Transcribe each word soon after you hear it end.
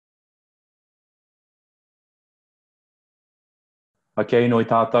Kei no I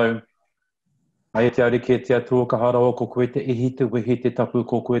tātou. Ai te ariki te atua ka harawa ko koe te ihi te wehi te tapu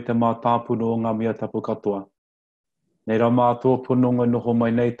ko koe te mā tāpunu o ngā mea tapu katoa. Nei rā mātua pununga noho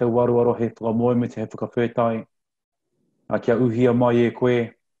mai nei te waruaro he whakamoe me te he whakawhetai. Kia uhia mai e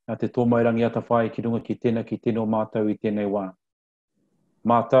koe, a te tōmairangi ata whai ki runga ki tēnā ki tēnō mātou I tēnei wā.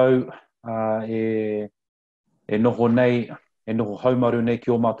 Mātou e noho nei, e noho haumaru nei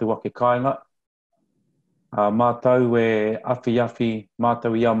ki o mātou ake kāinga. Mātou e awhi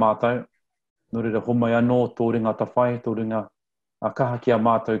mātou I a mātou. Nō reira homai anō tō ringa tawhai, tō ringa kaha ki a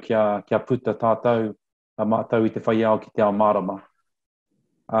mātou kia puta tātou a mātou I te whai ao ki te ao mārama.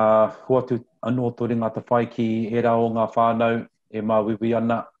 Huatu anō tō ringa tawhai ki e rā o ngā whānau e māwiwi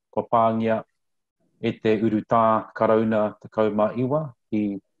ana ko pāngia e te urutā karauna te kaumā iwa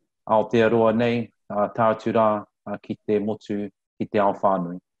ki Aotearoa nei, tāturā ki te motu ki te ao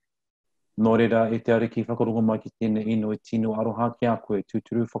whānui. Nō reira e te ariki whakarongo mai ki tēnei ino I tino aroha ki a koe,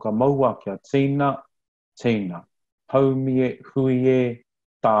 tūturu whakamaua kia tīna, haumie, hui e,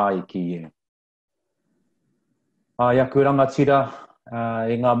 tā ki e. Iaku rangatira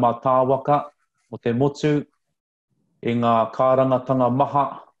e ngā mātāwaka o te motu, e ngā kārangatanga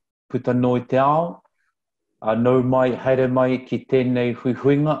maha, puta no I te ao, nau mai, haere mai ki tēnei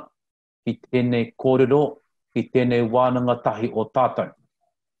huihuinga, ki tēnei kōrero, ki tēnei wānanga tahi o tātou.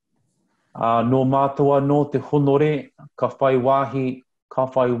 Nō mātua no te honore, ka whai wāhi, ka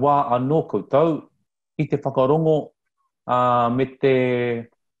whai wā anō koutou, I te whakarongo me te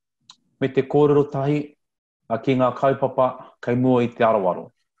kōrero tahi, ki ngā kaupapa, kei mua I te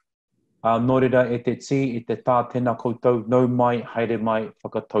arawaro. Nō reira e te tī, I te tā tēnā koutou, nau mai, haere mai,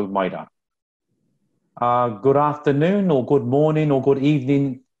 whakatau mai rā. Good afternoon, or good morning, or good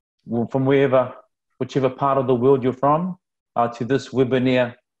evening, from whichever part of the world you're from, to this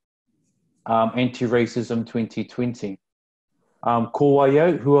webinar, Anti-Racism 2020. Ko ai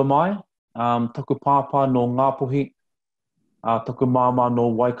au, who am I? Taku pāpā no Ngāpuhi, taku māma no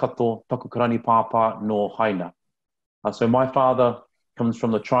Waikato, taku karani pāpā no Haina. So my father comes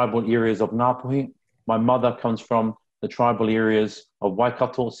from the tribal areas of Ngāpuhi. My mother comes from the tribal areas of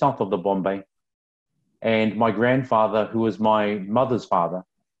Waikato, south of the Bombay. And my grandfather, who is my mother's father,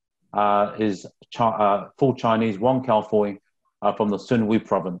 is full Chinese, Wong Kao Foi, from the Sunway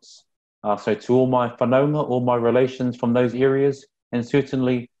province. So to all my whanaunga, all my relations from those areas, and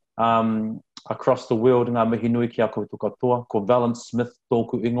certainly across the world, ngā mihi nui ki a koutou katoa, ko Valence Smith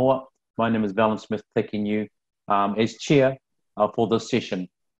tōku ingoa. My name is Valence Smith, taking you as chair for this session.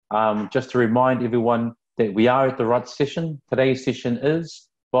 Just to remind everyone that we are at the right session. Today's session is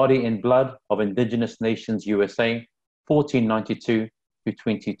Body and Blood of Indigenous Nations USA, 1492 to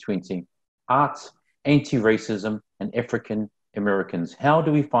 2020. Art, Anti-Racism, and African Americans. How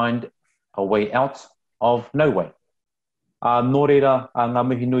do we find a way out of no way? Nō reira, ngā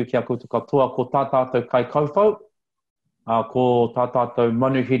mihi nui ki a koutou katoa, ko tā tātou kai kaufau, ko tā tātou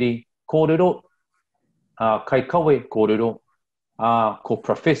manuhiri kōrero, kai kawe kōrero, ko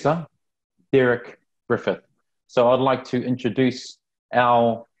Professor Derek Griffith. So I'd like to introduce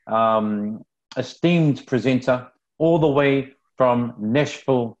our esteemed presenter all the way from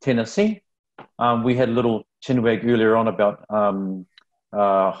Nashville, Tennessee. We had a little chinwag earlier on about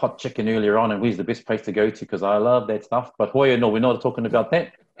hot chicken earlier on, and where's the best place to go to, because I love that stuff. But Hoya, no, we're not talking about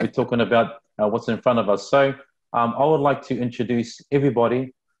that. We're talking about what's in front of us. So I would like to introduce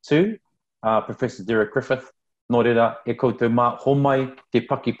everybody to Professor Derek Griffith. Nō reira, e koutou mā homai te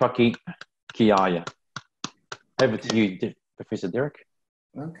paki ki aia. Over to you, Professor Derek.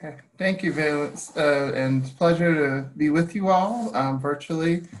 Okay, thank you, Valence, and pleasure to be with you all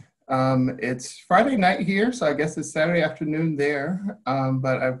virtually. It's Friday night here, so I guess it's Saturday afternoon there,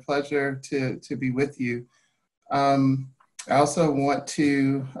 but I have a pleasure to be with you. I also want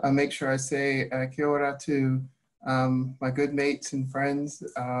to make sure I say kia ora to my good mates and friends.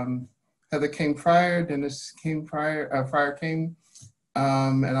 Heather came prior, Dennis came prior, Fryer came,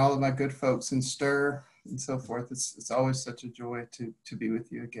 and all of my good folks in STIR and so forth. It's always such a joy to be with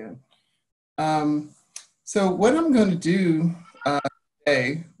you again. So what I'm going to do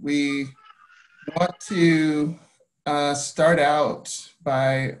today, we want to start out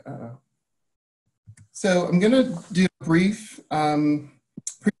by, so I'm going to do a brief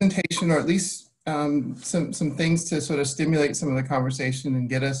presentation, or at least some things to sort of stimulate some of the conversation and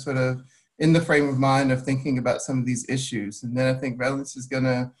get us sort of in the frame of mind of thinking about some of these issues. And then I think Valence is going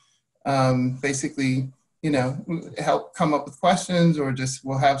to basically, you know, help come up with questions, or just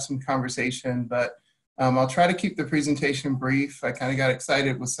we'll have some conversation. But I'll try to keep the presentation brief. I kind of got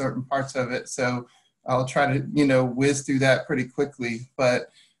excited with certain parts of it, so I'll try to, you know, whiz through that pretty quickly. But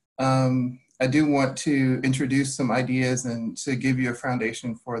I do want to introduce some ideas and to give you a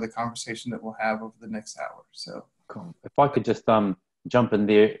foundation for the conversation that we'll have over the next hour. So, cool. If I could just jump in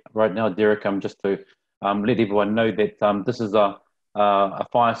there right now, Derek, just to let everyone know that this is a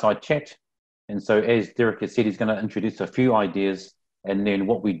fireside chat. And so as Derek has said, he's going to introduce a few ideas. And then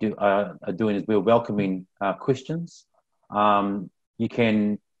what we are doing is we're welcoming questions. You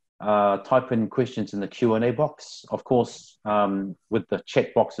can type in questions in the Q&A box, of course, with the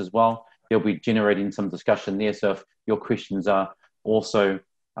chat box as well. They'll be generating some discussion there. So if your questions are also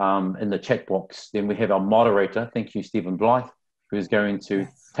in the chat box, then we have our moderator, thank you, Stephen Blythe, who's going to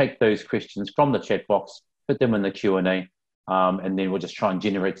take those questions from the chat box, put them in the Q&A, and then we'll just try and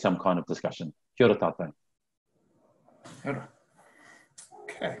generate some kind of discussion. Kia ora tātou.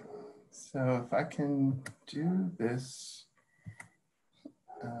 Okay, so if I can do this.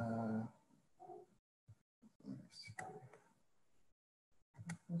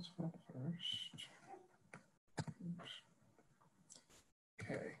 This one first. Oops.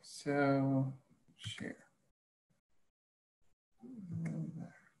 Okay, so share.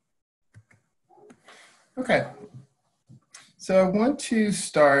 Okay, so I want to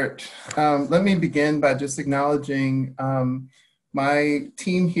start, let me begin by just acknowledging my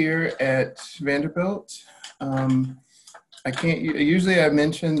team here at Vanderbilt. Usually I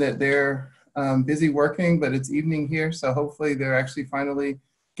mention that they're busy working, but it's evening here, so hopefully they're actually finally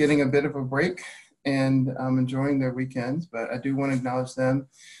getting a bit of a break and enjoying their weekends, but I do want to acknowledge them.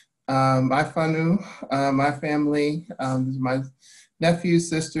 My whānau, my family, my nephew,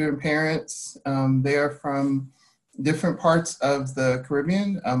 sister, and parents, they are from different parts of the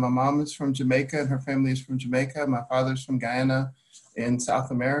Caribbean. My mom is from Jamaica and her family is from Jamaica. My father's from Guyana in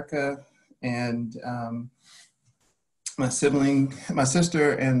South America. And my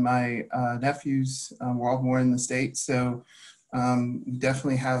sister and my nephews were all born in the States. So we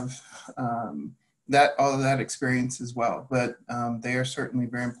definitely have all of that experience as well. But they are certainly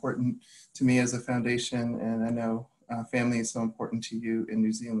very important to me as a foundation. And I know family is so important to you in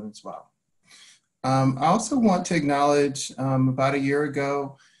New Zealand as well. I also want to acknowledge about a year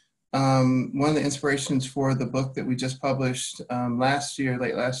ago, one of the inspirations for the book that we just published late last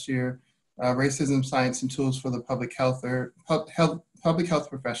year, Racism, Science, and Tools for the Public Health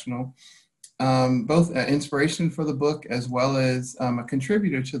Professional, both inspiration for the book as well as a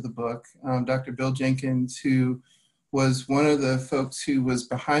contributor to the book, Dr. Bill Jenkins, who was one of the folks who was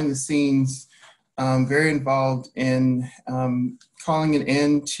behind the scenes, very involved in calling an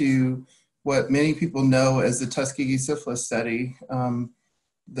end to what many people know as the Tuskegee syphilis study,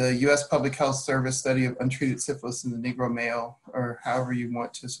 the U.S. Public Health Service study of untreated syphilis in the Negro male, or however you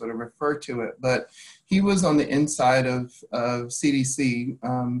want to sort of refer to it. But he was on the inside of CDC,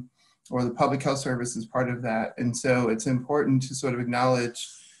 or the Public Health Service is part of that. And so it's important to sort of acknowledge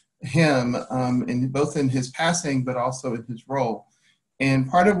him both in his passing, but also in his role. And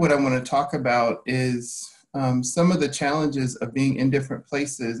part of what I want to talk about is some of the challenges of being in different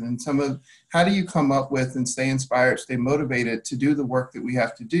places and some of how do you come up with and stay inspired, stay motivated to do the work that we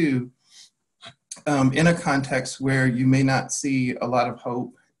have to do in a context where you may not see a lot of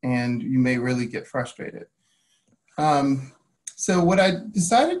hope and you may really get frustrated. So what I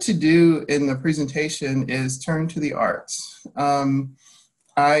decided to do in the presentation is turn to the arts.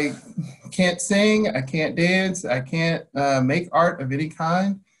 I can't sing, I can't dance, I can't make art of any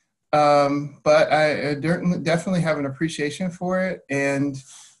kind. But I definitely have an appreciation for it. And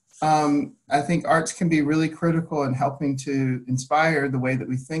I think arts can be really critical in helping to inspire the way that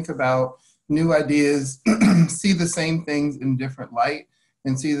we think about new ideas, see the same things in different light,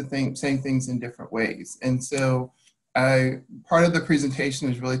 and see the same things in different ways. And so part of the presentation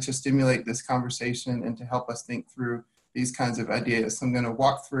is really to stimulate this conversation and to help us think through these kinds of ideas. So I'm going to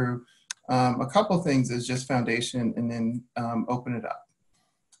walk through a couple things as just foundation and then open it up.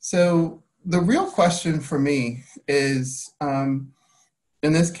 So the real question for me is, and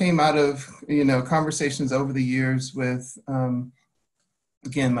this came out of, conversations over the years with,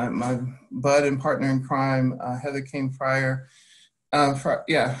 again, my bud and partner in crime, Heather Kane-Fryer.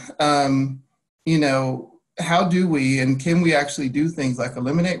 How do we and can we actually do things like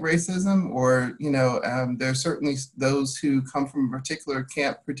eliminate racism? Or, there are certainly those who come from a particular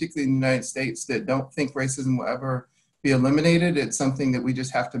camp, particularly in the United States, that don't think racism will ever be eliminated. It's something that we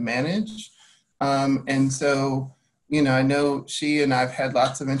just have to manage. And so, I know she and I've had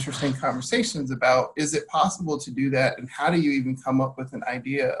lots of interesting conversations about, is it possible to do that? And how do you even come up with an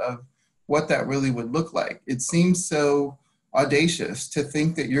idea of what that really would look like? It seems so audacious to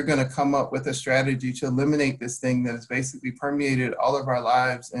think that you're going to come up with a strategy to eliminate this thing that has basically permeated all of our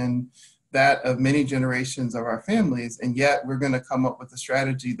lives and that of many generations of our families, and yet we're going to come up with a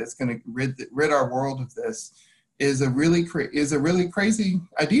strategy that's going to rid our world of this is a really crazy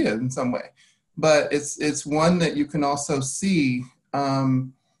idea in some way. But it's one that you can also see how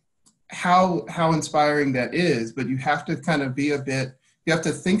inspiring that is, but you have to kind of you have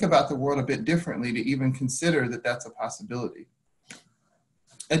to think about the world a bit differently to even consider that that's a possibility.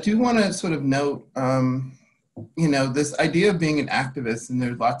 I do want to sort of note, this idea of being an activist, and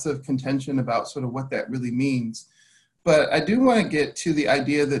there's lots of contention about sort of what that really means. But I do want to get to the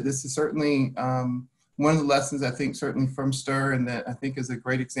idea that this is certainly one of the lessons, I think, certainly from STIR, and that I think is a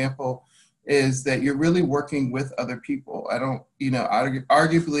great example, is that you're really working with other people. I don't,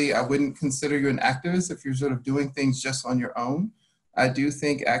 arguably, I wouldn't consider you an activist if you're sort of doing things just on your own. I do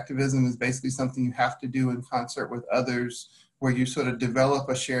think activism is basically something you have to do in concert with others, where you sort of develop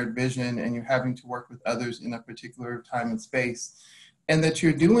a shared vision and you're having to work with others in a particular time and space. And that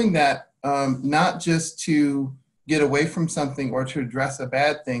you're doing that not just to get away from something or to address a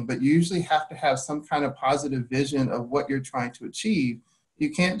bad thing, but you usually have to have some kind of positive vision of what you're trying to achieve. You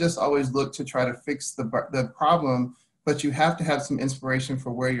can't just always look to try to fix the problem, but you have to have some inspiration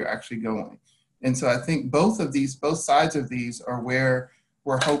for where you're actually going. And so I think both sides of these are where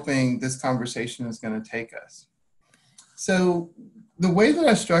we're hoping this conversation is going to take us. So the way that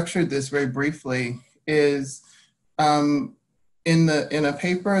I structured this very briefly is in a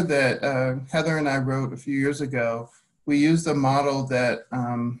paper that Heather and I wrote a few years ago, we used a model that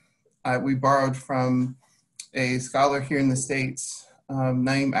we borrowed from a scholar here in the States,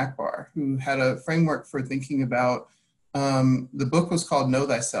 Naeem Akbar, who had a framework for thinking about, the book was called Know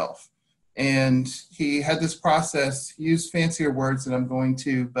Thyself. And he had this process, he used fancier words than I'm going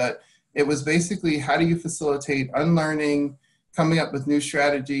to, but it was basically, how do you facilitate unlearning, coming up with new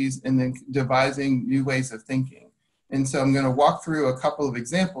strategies, and then devising new ways of thinking? And so I'm going to walk through a couple of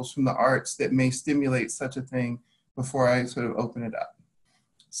examples from the arts that may stimulate such a thing before I sort of open it up.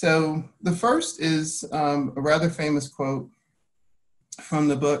 So the first is a rather famous quote from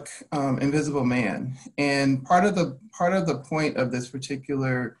the book Invisible Man. And part of the point of this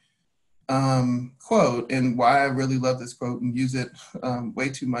particular quote, and why I really love this quote and use it way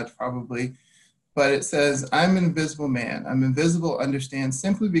too much probably, but it says, "I'm an invisible man. I'm invisible, understand,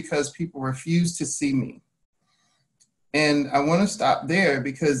 simply because people refuse to see me." And I want to stop there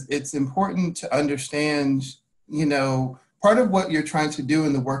because it's important to understand, part of what you're trying to do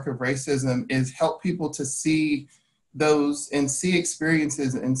in the work of racism is help people to see those and see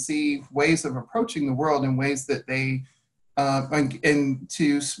experiences and see ways of approaching the world in ways that they and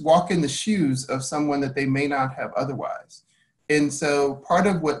to walk in the shoes of someone that they may not have otherwise. And so part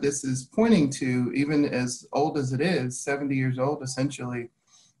of what this is pointing to, even as old as it is, 70 years old essentially,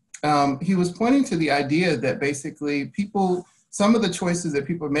 he was pointing to the idea that basically some of the choices that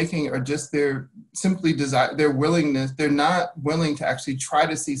people are making are just their willingness, they're not willing to actually try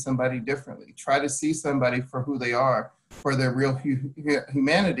to see somebody differently, try to see somebody for who they are, for their real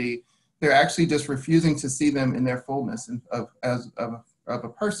humanity. They're actually just refusing to see them in their fullness of a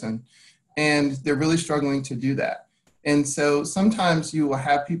person. And they're really struggling to do that. And so sometimes you will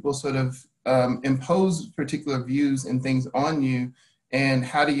have people sort of impose particular views and things on you. And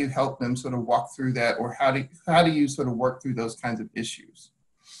how do you help them sort of walk through that? Or how do you sort of work through those kinds of issues?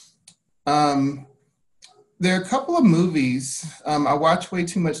 There are a couple of movies. I watch way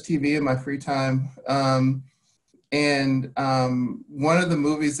too much TV in my free time. And one of the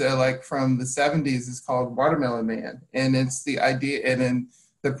movies that I like from the 70s is called Watermelon Man. And it's the idea, and then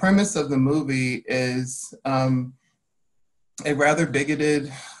the premise of the movie is a rather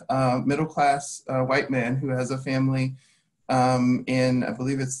bigoted middle-class white man who has a family in, I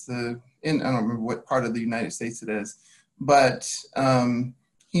believe it's I don't remember what part of the United States it is, but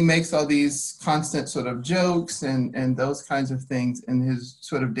he makes all these constant sort of jokes and those kinds of things in his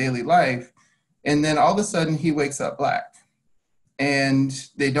sort of daily life. And then all of a sudden he wakes up Black, and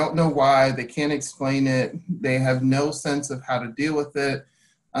they don't know why, they can't explain it. They have no sense of how to deal with it.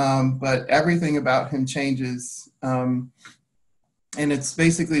 But everything about him changes. And it's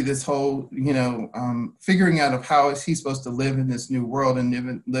basically this whole, figuring out of how is he supposed to live in this new world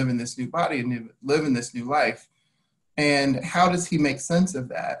and live in this new body and live in this new life. And how does he make sense of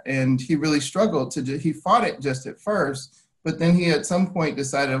that? And he really struggled he fought it just at first, but then he at some point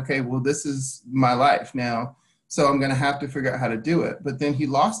decided, okay, well, this is my life now, so I'm going to have to figure out how to do it. But then he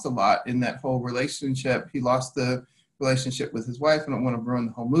lost a lot in that whole relationship. He lost the relationship with his wife. I don't want to ruin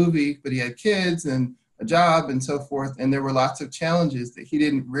the whole movie, but he had kids and a job and so forth. And there were lots of challenges that he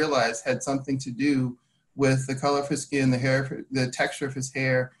didn't realize had something to do with the color of his skin, the hair, the texture of his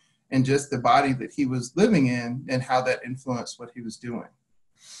hair, and just the body that he was living in and how that influenced what he was doing.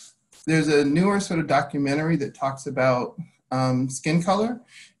 There's a newer sort of documentary that talks about skin color,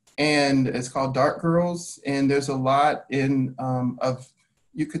 and it's called Dark Girls. And there's a lot in of,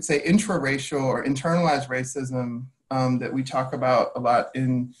 you could say, intraracial or internalized racism that we talk about a lot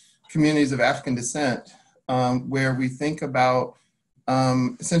in communities of African descent, where we think about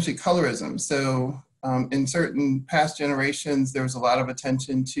essentially colorism. So in certain past generations, there was a lot of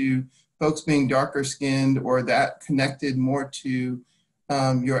attention to folks being darker skinned, or that connected more to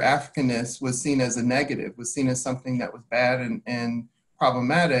your Africanness was seen as a negative, was seen as something that was bad and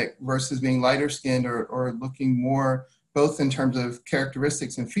problematic, versus being lighter skinned or looking more, both in terms of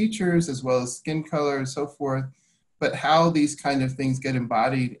characteristics and features, as well as skin color and so forth, but how these kind of things get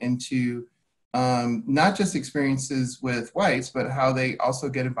embodied into not just experiences with whites, but how they also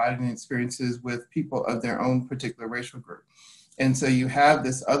get embodied in experiences with people of their own particular racial group. And so you have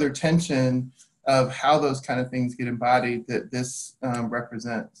this other tension of how those kind of things get embodied that this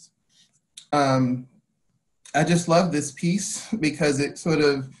represents. I just love this piece because it sort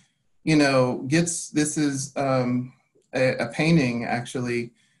of, this is a painting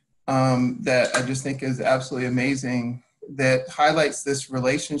actually that I just think is absolutely amazing, that highlights this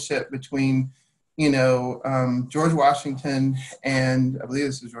relationship between, George Washington and, I believe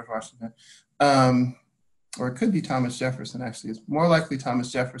this is George Washington, or it could be Thomas Jefferson, actually. It's more likely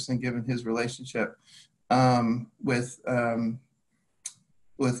Thomas Jefferson, given his relationship with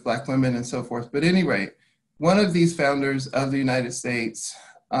Black women and so forth. But at any rate, one of these founders of the United States,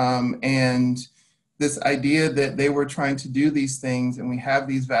 and this idea that they were trying to do these things, and we have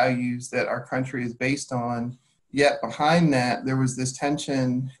these values that our country is based on, yet behind that, there was this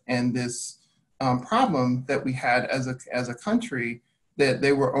tension and this problem that we had as a country, that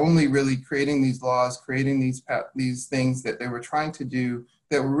they were only really creating these laws, creating these things that they were trying to do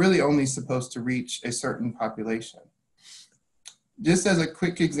that were really only supposed to reach a certain population. Just as a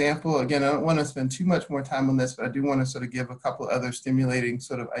quick example, again, I don't want to spend too much more time on this, but I do want to sort of give a couple other stimulating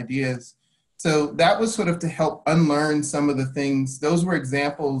sort of ideas. So that was sort of to help unlearn some of the things. Those were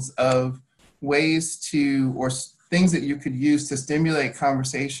examples of ways to, or things that you could use to stimulate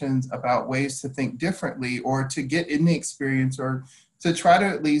conversations about ways to think differently, or to get in the experience, or to try to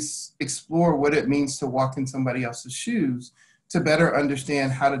at least explore what it means to walk in somebody else's shoes, to better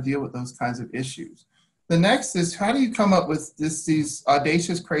understand how to deal with those kinds of issues. The next is, how do you come up with these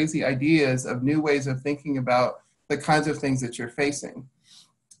audacious, crazy ideas of new ways of thinking about the kinds of things that you're facing?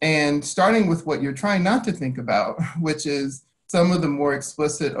 And starting with what you're trying not to think about, which is some of the more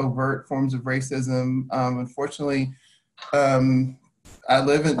explicit, overt forms of racism. Unfortunately, I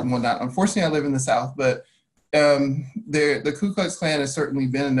live in the South, but the Ku Klux Klan has certainly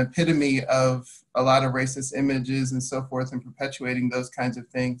been an epitome of a lot of racist images and so forth, and perpetuating those kinds of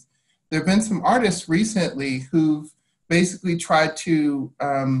things. There have been some artists recently who've basically tried to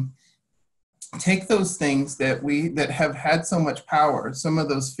take those things that have had so much power, some of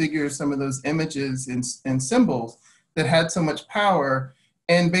those figures, some of those images and symbols that had so much power,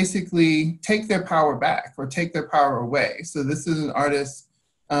 and basically take their power back or take their power away. So this is an artist,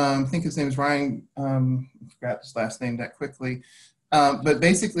 I think his name is Ryan, I forgot his last name that quickly, but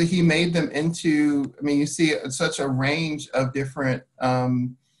basically he made them into, you see such a range of different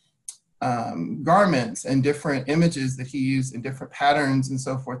garments and different images that he used, and different patterns and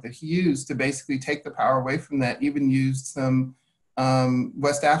so forth that he used to basically take the power away from that. Even used some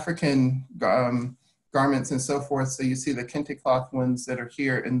West African garments and so forth. So you see the kente cloth ones that are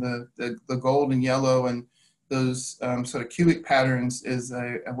here in the gold and yellow, and those sort of cubic patterns is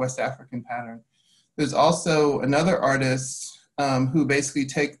a West African pattern. There's also another artist who basically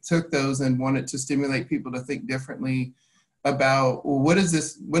took those and wanted to stimulate people to think differently about, well, what does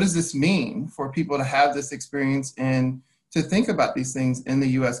this mean for people to have this experience and to think about these things in the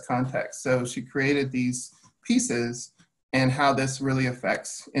US context. So she created these pieces and how this really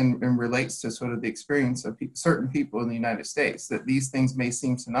affects and relates to sort of the experience of certain people in the United States, that these things may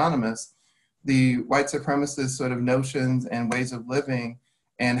seem synonymous, the white supremacist sort of notions and ways of living,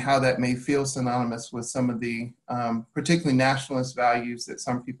 and how that may feel synonymous with some of the particularly nationalist values that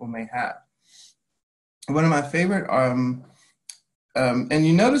some people may have. One of my favorite, and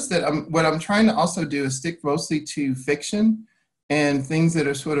you notice that what I'm trying to also do is stick mostly to fiction and things that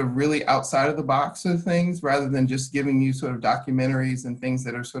are sort of really outside of the box of things, rather than just giving you sort of documentaries and things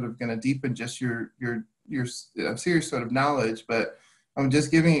that are sort of going to deepen just your serious sort of knowledge. But I'm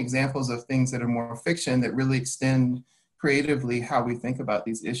just giving examples of things that are more fiction that really extend creatively how we think about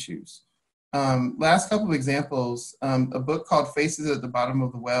these issues. Last couple of examples, a book called Faces at the Bottom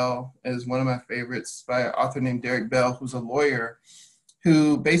of the Well is one of my favorites, by an author named Derek Bell, who's a lawyer,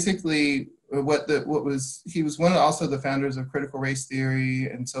 who basically he was one of also the founders of critical race theory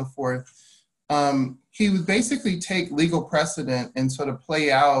and so forth. He would basically take legal precedent and sort of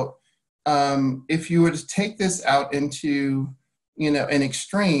play out, if you were to take this out into, an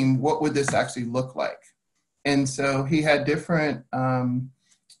extreme, what would this actually look like? And so he had different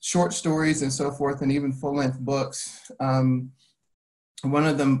short stories and so forth, and even full-length books. One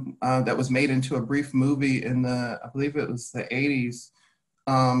of them that was made into a brief movie in I believe it was the 80s,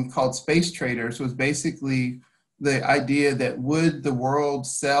 called Space Traders, was basically the idea that would the world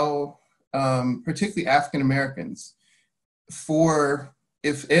sell, particularly African Americans,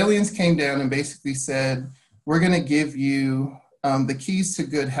 if aliens came down and basically said, we're going to give you the keys to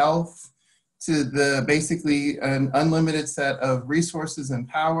good health, to basically an unlimited set of resources and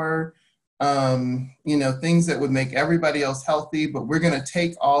power, things that would make everybody else healthy, but we're going to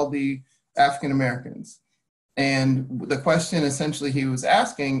take all the African Americans. And the question essentially he was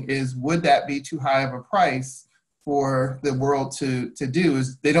asking is, would that be too high of a price for the world to do?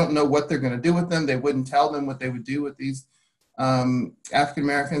 Is they don't know what they're going to do with them. They wouldn't tell them what they would do with these African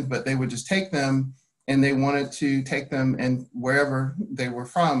Americans, but they would just take them, and they wanted to take them and wherever they were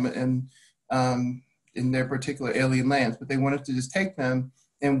from and in their particular alien lands, but they wanted to just take them.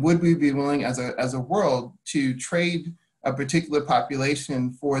 And would we be willing as a world to trade a particular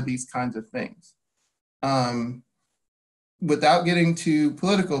population for these kinds of things? Without getting too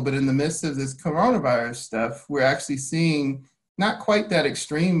political, but in the midst of this coronavirus stuff, we're actually seeing not quite that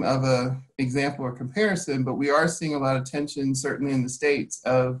extreme of a example or comparison, but we are seeing a lot of tension, certainly in the States,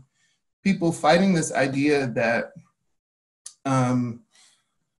 of people fighting this idea that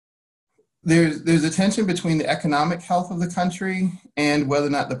there's a tension between the economic health of the country and whether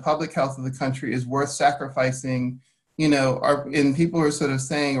or not the public health of the country is worth sacrificing. And people are sort of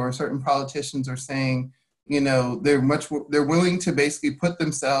saying, or certain politicians are saying, they're willing to basically put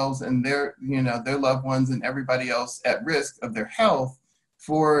themselves and their loved ones and everybody else at risk of their health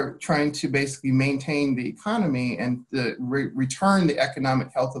for trying to basically maintain the economy and return the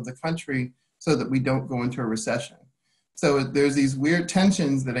economic health of the country so that we don't go into a recession. So there's these weird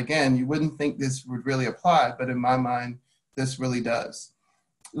tensions that, again, you wouldn't think this would really apply, but in my mind, this really does.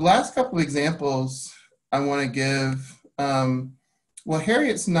 The last couple of examples I want to give,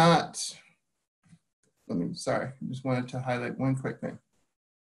 Harriet's not, I just wanted to highlight one quick thing.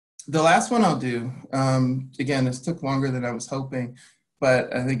 The last one I'll do, again, this took longer than I was hoping,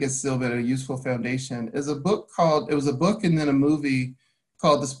 but I think it's still been a useful foundation, is it was a book and then a movie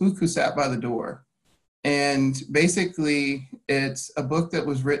called The Spook Who Sat by the Door. And basically, it's a book that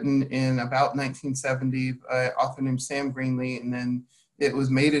was written in about 1970 by an author named Sam Greenlee, and then it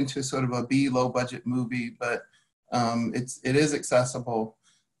was made into sort of a low-budget movie, but it is accessible.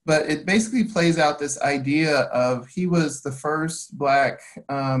 But it basically plays out this idea of he was the first Black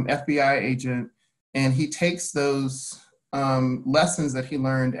FBI agent, and he takes those lessons that he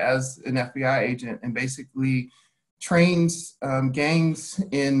learned as an FBI agent and basically trains gangs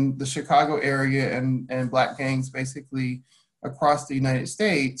in the Chicago area and Black gangs basically across the United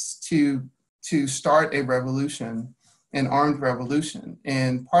States to start a revolution, an armed revolution.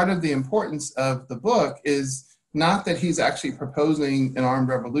 And part of the importance of the book is not that he's actually proposing an armed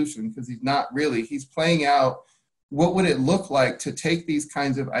revolution, because he's not really. He's playing out what would it look like to take these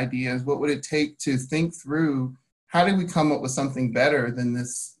kinds of ideas, what would it take to think through how do we come up with something better than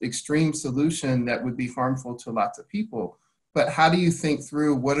this extreme solution that would be harmful to lots of people? But how do you think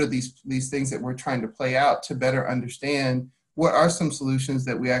through what are these things that we're trying to play out to better understand what are some solutions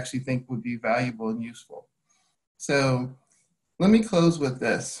that we actually think would be valuable and useful? So let me close with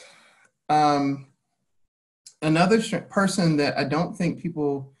this. Another person that I don't think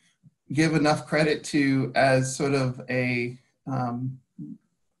people give enough credit to as sort of a,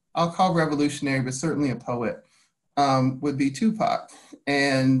 I'll call revolutionary, but certainly a poet, would be Tupac.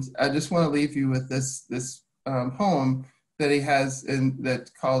 And I just want to leave you with this poem that he has that's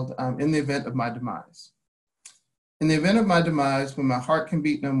called In the Event of My Demise. In the event of my demise, when my heart can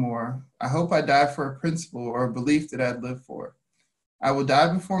beat no more, I hope I die for a principle or a belief that I'd live for. I will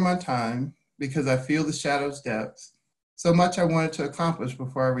die before my time because I feel the shadow's depths, so much I wanted to accomplish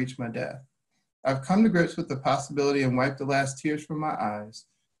before I reach my death. I've come to grips with the possibility and wiped the last tears from my eyes.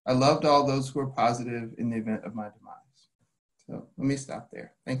 I loved all those who were positive in the event of my demise. So let me stop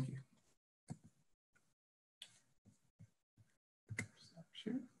there. Thank you.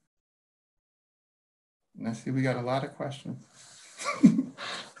 Sure. And I see we got a lot of questions.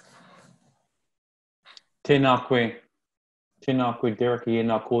 Tēnā koe, Derek, e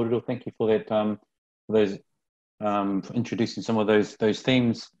nā kōrero. Thank you for that, for introducing some of those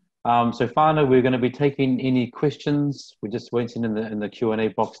themes. So whānau, we're going to be taking any questions. We're just waiting in the Q&A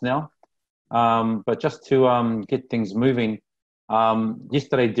box now. But just to get things moving,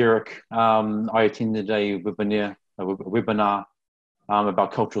 yesterday, Derek, I attended a webinar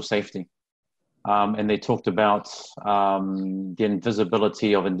about cultural safety. And they talked about the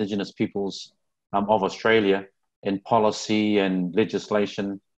invisibility of Indigenous peoples of Australia in policy and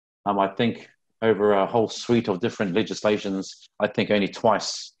legislation. I think over a whole suite of different legislations, I think only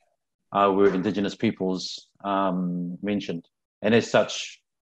twice were Indigenous peoples mentioned. And as such,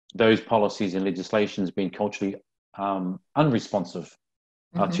 those policies and legislations being culturally unresponsive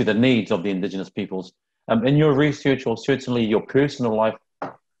to the needs of the Indigenous peoples. In your research, or certainly your personal life,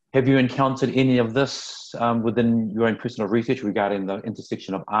 have you encountered any of this within your own personal research regarding the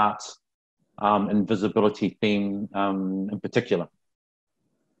intersection of art and visibility theme in particular?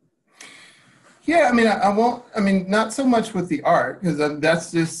 Yeah, I mean, not so much with the art, because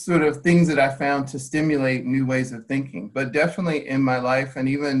that's just sort of things that I found to stimulate new ways of thinking, but definitely in my life, and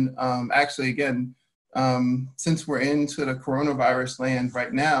even actually, again, since we're in sort of coronavirus land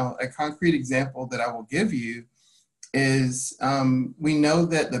right now, a concrete example that I will give you is we know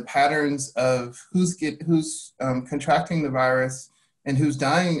that the patterns of who's contracting the virus and who's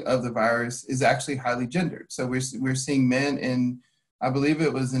dying of the virus is actually highly gendered. So we're seeing men in, I believe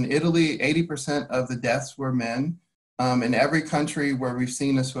it was in Italy, 80% of the deaths were men. In every country where we've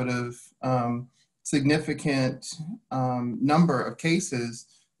seen a sort of significant number of cases,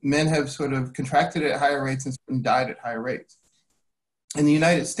 men have sort of contracted at higher rates and died at higher rates. In the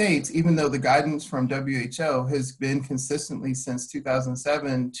United States, even though the guidance from WHO has been consistently since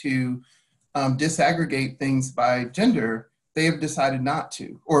 2007 to disaggregate things by gender, they have decided not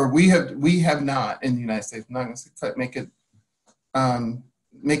to, or we have not in the United States. I'm not going to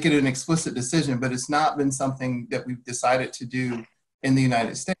make it an explicit decision, but it's not been something that we've decided to do in the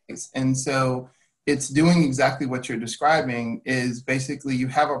United States. And so it's doing exactly what you're describing, is basically you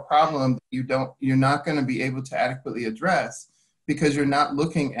have a problem that you're not going to be able to adequately address because you're not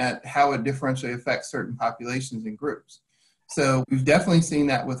looking at how it differentially affects certain populations and groups. So we've definitely seen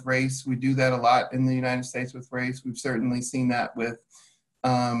that with race. We do that a lot in the United States with race. We've certainly seen that with,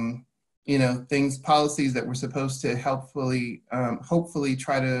 policies that were supposed to hopefully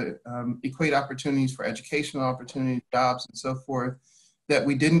try to equate opportunities for educational opportunities, jobs, and so forth, that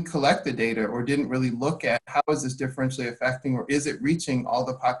we didn't collect the data or didn't really look at how is this differentially affecting, or is it reaching all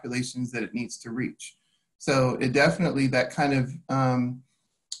the populations that it needs to reach. So it definitely, that kind of,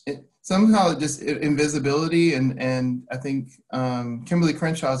 somehow just invisibility, and I think Kimberly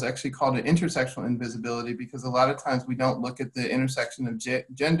Crenshaw has actually called it intersectional invisibility, because a lot of times we don't look at the intersection of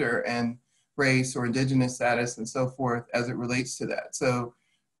gender and race or Indigenous status and so forth as it relates to that. So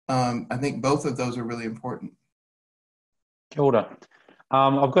I think both of those are really important. Kia ora.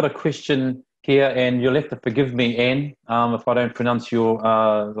 I've got a question here, and you'll have to forgive me, Anne, if I don't pronounce your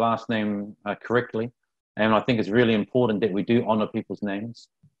last name correctly. And I think it's really important that we do honor people's names.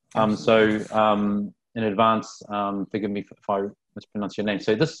 So in advance, forgive me if I mispronounce your name.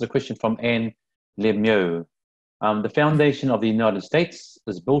 So this is a question from Anne Lemieux. The foundation of the United States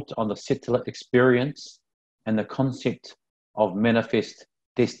is built on the settler experience and the concept of manifest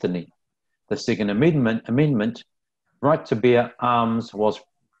destiny. The Second Amendment, right to bear arms, was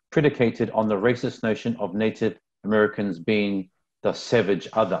predicated on the racist notion of Native Americans being the savage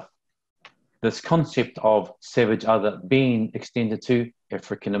other. This concept of savage other being extended to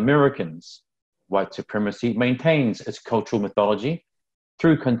African Americans. White supremacy maintains its cultural mythology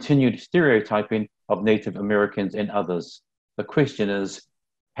through continued stereotyping of Native Americans and others. The question is,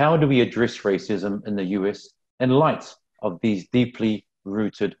 how do we address racism in the US in light of these deeply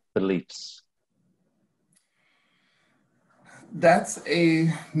rooted beliefs? That's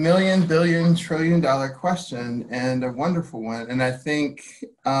a million, billion, trillion dollar question, and a wonderful one. And I think,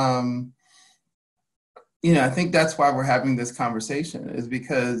 I think that's why we're having this conversation, is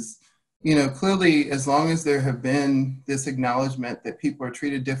because, clearly, as long as there have been this acknowledgement that people are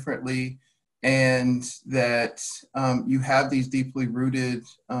treated differently, and that you have these deeply rooted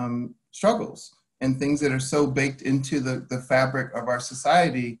struggles and things that are so baked into the fabric of our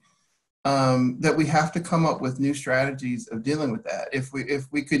society, that we have to come up with new strategies of dealing with that. If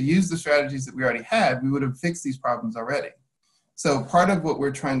we could use the strategies that we already had, we would have fixed these problems already. So part of what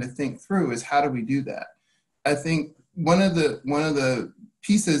we're trying to think through is, how do we do that? I think one of the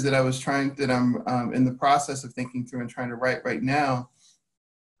pieces that I'm in the process of thinking through and trying to write right now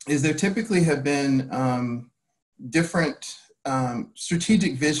is, there typically have been different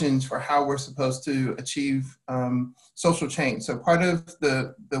strategic visions for how we're supposed to achieve social change. So part of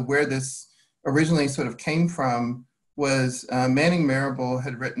the where this originally sort of came from was Manning Marable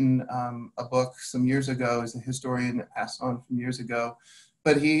had written a book some years ago, as a historian that passed on from years ago,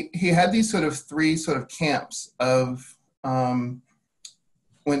 but he had these sort of three sort of camps of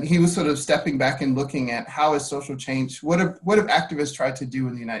when he was sort of stepping back and looking at how is social change, what have activists tried to do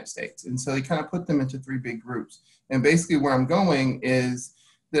in the United States? And so he kind of put them into three big groups. And basically where I'm going is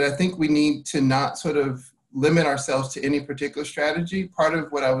that I think we need to not sort of limit ourselves to any particular strategy. Part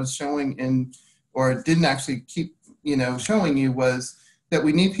of what I was showing or didn't actually keep, showing you was that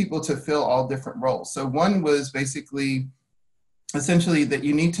we need people to fill all different roles. So one was basically essentially that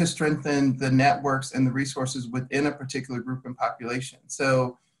you need to strengthen the networks and the resources within a particular group and population.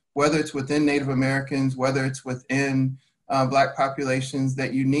 So whether it's within Native Americans, whether it's within Black populations,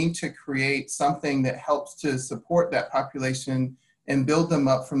 that you need to create something that helps to support that population and build them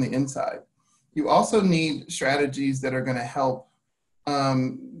up from the inside. You also need strategies that are going to help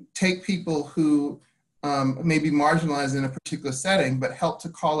take people who may be marginalized in a particular setting, but help to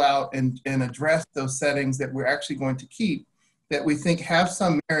call out and address those settings that we're actually going to keep, that we think have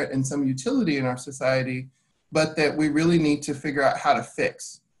some merit and some utility in our society, but that we really need to figure out how to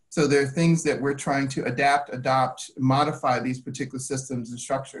fix. So there are things that we're trying to adapt, adopt, modify these particular systems and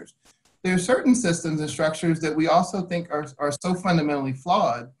structures. There are certain systems and structures that we also think are so fundamentally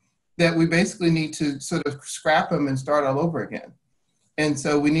flawed that we basically need to sort of scrap them and start all over again. And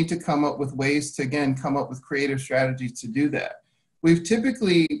so we need to come up with ways to, again, come up with creative strategies to do that. We've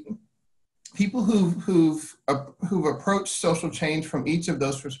typically, people who've approached social change from each of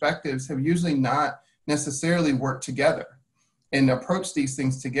those perspectives have usually not necessarily worked together and approached these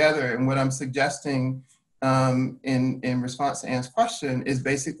things together. And what I'm suggesting in response to Anne's question is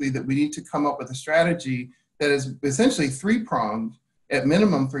basically that we need to come up with a strategy that is essentially three-pronged, at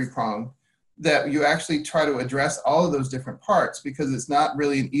minimum three-pronged, that you actually try to address all of those different parts, because it's not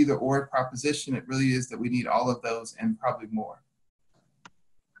really an either-or proposition. It really is that we need all of those and probably more.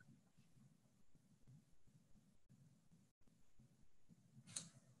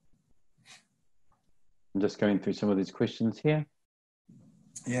 I'm just going through some of these questions here.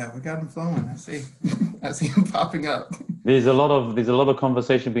 Yeah, we got them flowing. I see. I see them popping up. There's a lot of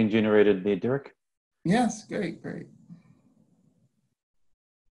conversation being generated there, Derek. Yes, great.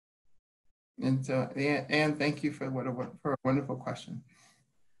 And so, Anne, thank you for a wonderful question.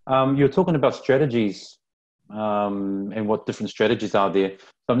 You're talking about strategies and what different strategies are there.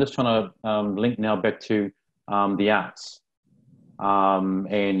 So I'm just trying to link now back to the arts. And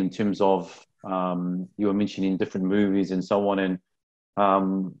in terms of, you were mentioning different movies and so on, and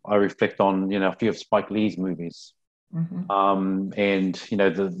I reflect on, a few of Spike Lee's movies. Mm-hmm. And,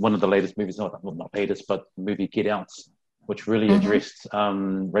 one of the latest movies, not latest, but the movie Get Out, which really mm-hmm. addressed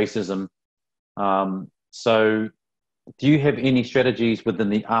racism. So do you have any strategies within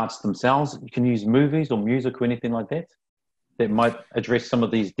the arts themselves? You can use movies or music or anything like that might address some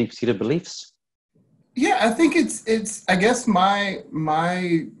of these deep-seated beliefs? Yeah, I think it's I guess my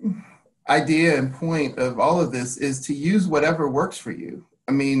idea and point of all of this is to use whatever works for you.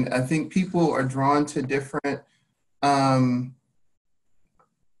 I mean, I think people are drawn to different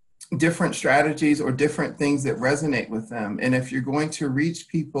strategies or different things that resonate with them. And if you're going to reach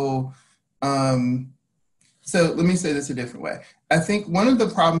people, so let me say this a different way. I think one of the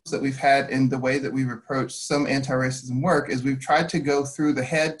problems that we've had in the way that we've approached some anti-racism work is we've tried to go through the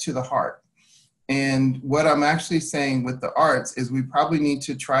head to the heart. And what I'm actually saying with the arts is we probably need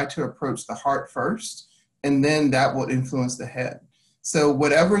to try to approach the heart first, and then that will influence the head. So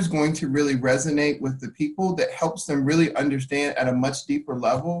whatever is going to really resonate with the people, that helps them really understand at a much deeper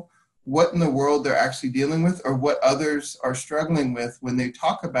level what in the world they're actually dealing with, or what others are struggling with when they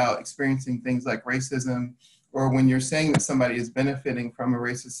talk about experiencing things like racism, or when you're saying that somebody is benefiting from a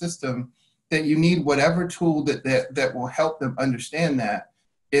racist system, that you need whatever tool that will help them understand that.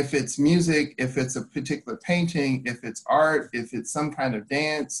 If it's music, if it's a particular painting, if it's art, if it's some kind of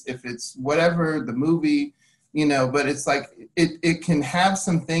dance, if it's whatever, the movie, but it's like, it can have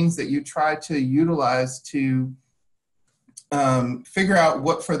some things that you try to utilize to figure out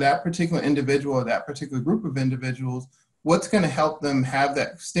what for that particular individual or that particular group of individuals, what's going to help them have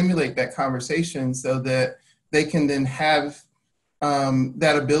that, stimulate that conversation so that they can then have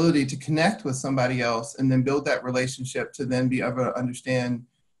that ability to connect with somebody else and then build that relationship to then be able to understand,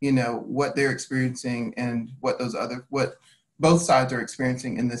 what they're experiencing and what both sides are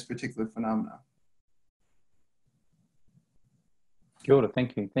experiencing in this particular phenomenon. Kia ora,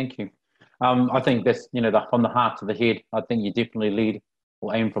 thank you. I think that's, from the heart to the head. I think you definitely lead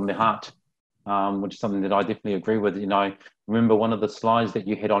or aim from the heart, which is something that I definitely agree with. I remember one of the slides that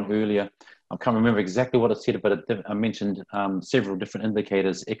you had on earlier. I can't remember exactly what it said, but I mentioned several different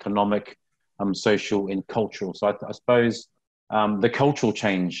indicators: economic, social, and cultural. So I suppose the cultural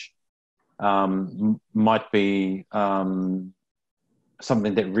change might be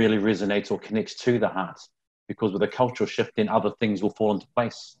something that really resonates or connects to the heart, because with a cultural shift, then other things will fall into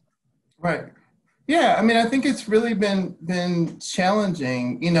place. Right. Yeah. I mean, I think it's really been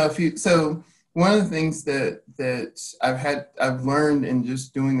challenging. So one of the things that I've learned in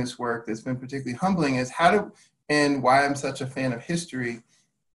just doing this work that's been particularly humbling is and why I'm such a fan of history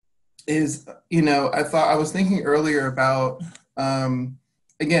is, I was thinking earlier about,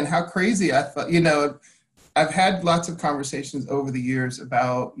 again, how crazy I thought, I've had lots of conversations over the years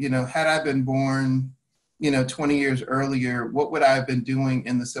about, had I been born, 20 years earlier, what would I have been doing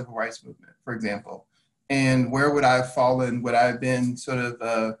in the civil rights movement, for example? And where would I have fallen? Would I have been sort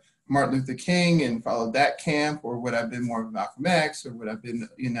of Martin Luther King and followed that camp? Or would I have been more of Malcolm X? Or would I have been,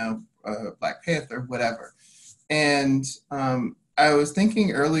 Black Panther, whatever? And I was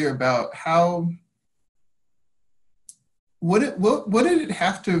thinking earlier about what did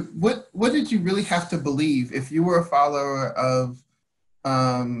you really have to believe if you were a follower of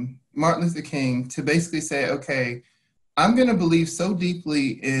Martin Luther King to basically say, okay, I'm going to believe so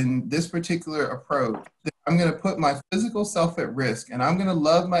deeply in this particular approach that I'm going to put my physical self at risk, and I'm going to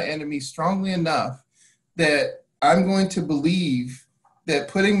love my enemies strongly enough that I'm going to believe that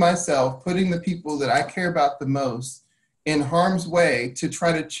putting the people that I care about the most in harm's way to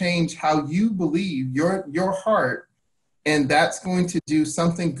try to change how you believe, your heart, and that's going to do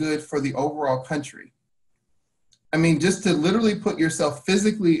something good for the overall country. I mean, just to literally put yourself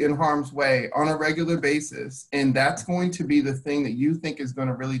physically in harm's way on a regular basis, and that's going to be the thing that you think is going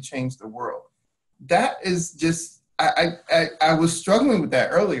to really change the world. That is just, I was struggling with that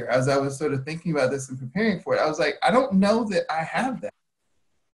earlier as I was sort of thinking about this and preparing for it. I was like, I don't know that I have that.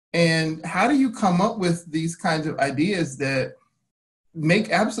 And how do you come up with these kinds of ideas that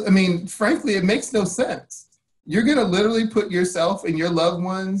frankly, it makes no sense. You're going to literally put yourself and your loved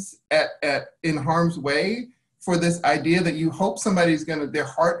ones in harm's way for this idea that you hope their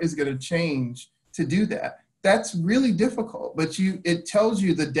heart is going to change to do that. That's really difficult, but it tells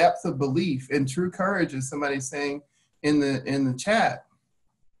you the depth of belief and true courage, as somebody's saying in the chat.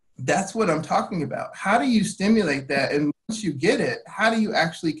 That's what I'm talking about. How do you stimulate that? And once you get it, how do you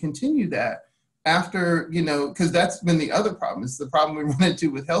actually continue that after, because that's been the other problem. It's the problem we run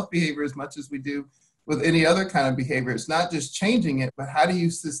into with health behavior as much as we do with any other kind of behavior. It's not just changing it, but how do you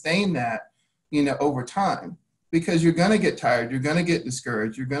sustain that, over time? Because you're going to get tired, you're going to get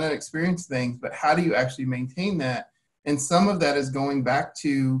discouraged, you're going to experience things, but how do you actually maintain that? And some of that is going back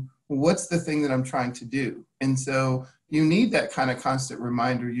to what's the thing that I'm trying to do? And so you need that kind of constant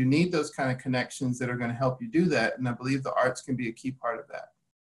reminder. You need those kind of connections that are going to help you do that. And I believe the arts can be a key part of that.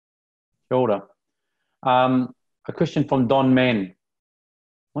 Kia ora. A question from Don Mann. I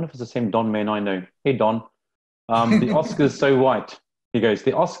wonder if it's the same Don Mann I know. Hey, Don. The Oscars so white. He goes,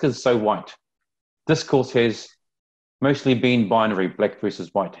 the Oscars so white. Discourse has mostly been binary, black versus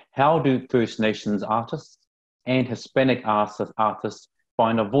white. How do First Nations artists and Hispanic artists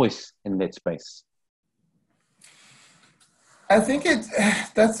find a voice in that space? I think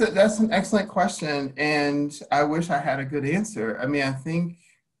that's an excellent question, and I wish I had a good answer. I mean, I think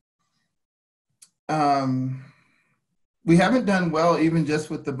we haven't done well even just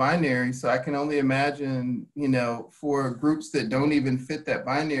with the binary, so I can only imagine, for groups that don't even fit that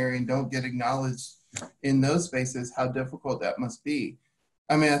binary and don't get acknowledged in those spaces, how difficult that must be.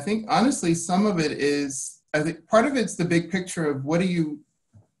 I mean, I think honestly, some of it is, I think part of it's the big picture of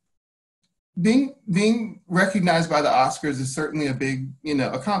being recognized by the Oscars is certainly a big,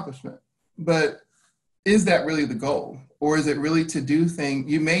 accomplishment, but is that really the goal? Or is it really to do things?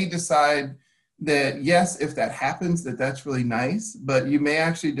 You may decide that, yes, if that happens, that's really nice, but you may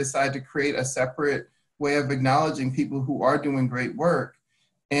actually decide to create a separate way of acknowledging people who are doing great work.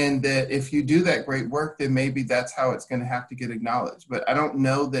 And that if you do that great work, then maybe that's how it's going to have to get acknowledged. But I don't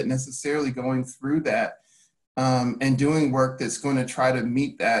know that necessarily going through that and doing work that's going to try to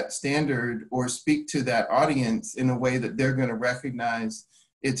meet that standard or speak to that audience in a way that they're going to recognize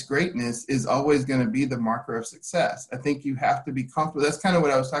its greatness is always going to be the marker of success. I think you have to be comfortable. That's kind of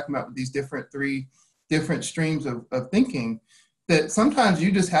what I was talking about with these three different streams of thinking, that sometimes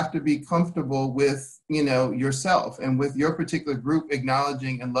you just have to be comfortable with, yourself and with your particular group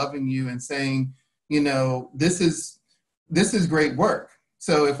acknowledging and loving you and saying, this is great work.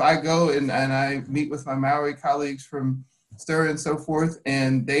 So if I go and I meet with my Maori colleagues from STIR and so forth,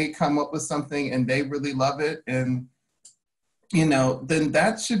 and they come up with something and they really love it, and, then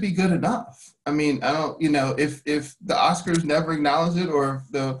that should be good enough. I mean, I don't, if the Oscars never acknowledge it, or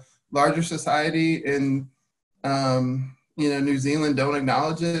if the larger society in, New Zealand don't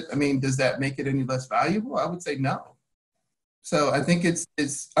acknowledge it, I mean, does that make it any less valuable? I would say no. So I think it's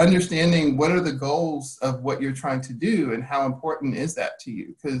understanding what are the goals of what you're trying to do and how important is that to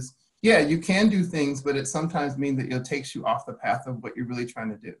you? Because yeah, you can do things, but it sometimes means that it takes you off the path of what you're really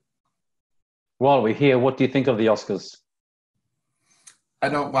trying to do. While we're here, what do you think of the Oscars? I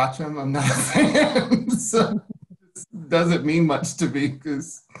don't watch them. I'm not a fan. So it doesn't mean much to me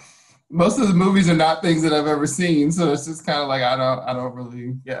because most of the movies are not things that I've ever seen. So it's just kind of like, I don't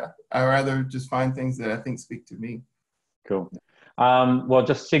really, yeah. I rather just find things that I think speak to me. Cool. Well,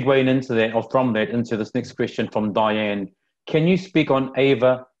 just segueing into that, or from that, into this next question from Diane. Can you speak on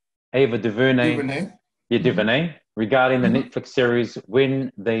Ava DuVernay, DuVernay? DuVernay, regarding the Mm-hmm. Netflix series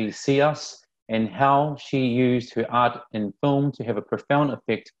When They See Us, and how she used her art in film to have a profound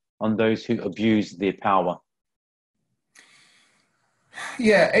effect on those who abuse their power?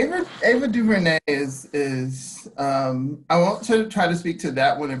 Yeah, Ava DuVernay is I won't try to speak to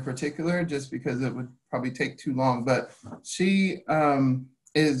that one in particular just because it would probably take too long, but she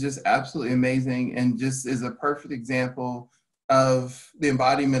is just absolutely amazing and just is a perfect example of the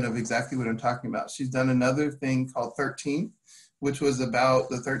embodiment of exactly what I'm talking about. She's done another thing called 13th, which was about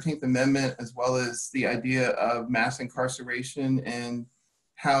the 13th Amendment as well as the idea of mass incarceration and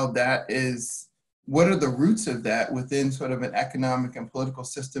how that is, what are the roots of that within sort of an economic and political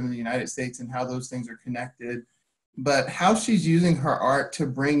system in the United States and how those things are connected, but how she's using her art to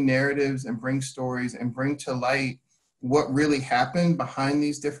bring narratives and bring stories and bring to light what really happened behind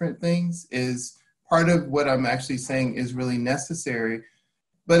these different things is part of what I'm actually saying is really necessary.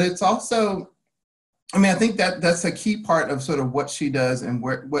 But it's also, I mean, I think that that's a key part of sort of what she does and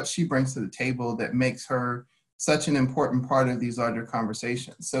what she brings to the table that makes her such an important part of these larger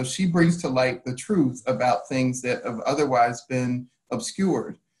conversations. So she brings to light the truth about things that have otherwise been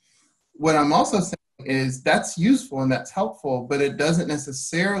obscured. What I'm also saying is that's useful and that's helpful, but it doesn't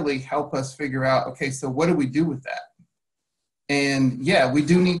necessarily help us figure out, okay, so what do we do with that? And yeah, we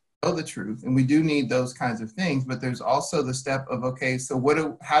do need to know the truth and we do need those kinds of things, but there's also the step of, okay, so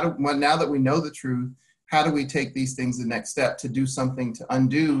now that we know the truth, how do we take these things the next step to do something to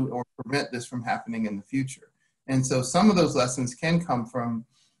undo or prevent this from happening in the future? And so some of those lessons can come from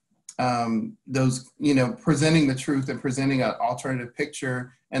those, presenting the truth and presenting an alternative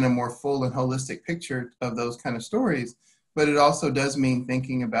picture and a more full and holistic picture of those kind of stories. But it also does mean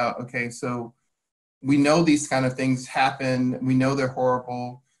thinking about, okay, so we know these kind of things happen. We know they're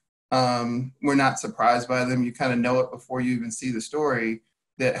horrible. We're not surprised by them. You kind of know it before you even see the story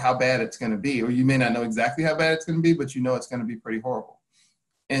that how bad it's going to be, or you may not know exactly how bad it's going to be, but you know it's going to be pretty horrible.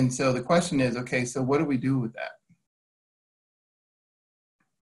 And so the question is, okay, so what do we do with that?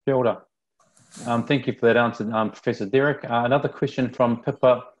 Kia ora. Thank you for that answer, Professor Derek. Another question from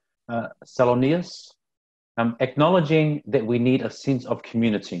Pippa Salonius. Acknowledging that we need a sense of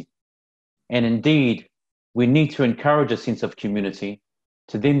community, and indeed, we need to encourage a sense of community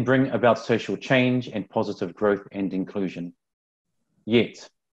to then bring about social change and positive growth and inclusion. Yet,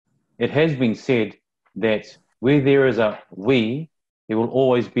 it has been said that where there is a we, there will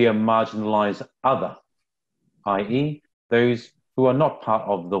always be a marginalized other, i.e., those who are not part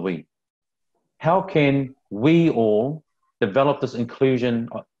of the we. How can we all develop this inclusive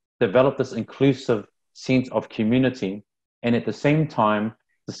sense of community and at the same time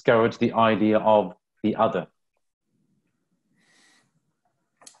discourage the idea of the other?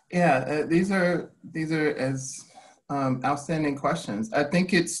 Yeah, these are as outstanding questions. I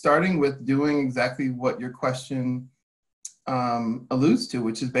think it's starting with doing exactly what your question alludes to,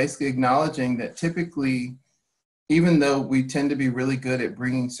 which is basically acknowledging that typically, even though we tend to be really good at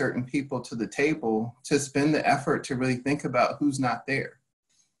bringing certain people to the table, to spend the effort to really think about who's not there,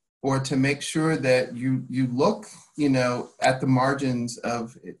 or to make sure that you look, at the margins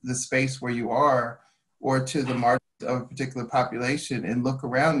of the space where you are, or to the margins of a particular population, and look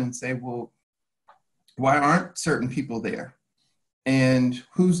around and say, well, why aren't certain people there? And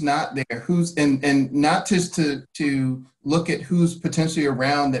who's not there? And not just to look at who's potentially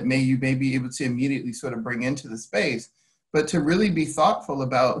around that you may be able to immediately sort of bring into the space, but to really be thoughtful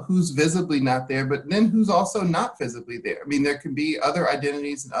about who's visibly not there, but then who's also not visibly there. I mean, there can be other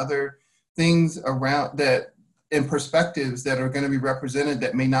identities and other things around that and perspectives that are going to be represented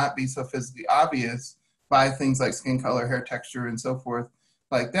that may not be so physically obvious by things like skin color, hair texture, and so forth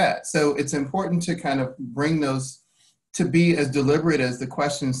like that. So it's important to kind of bring those to be as deliberate as the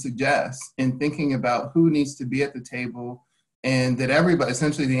question suggests in thinking about who needs to be at the table, and that everybody,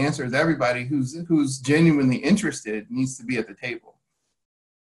 essentially the answer is everybody who's genuinely interested needs to be at the table.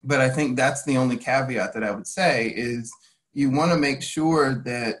 But I think that's the only caveat that I would say is you want to make sure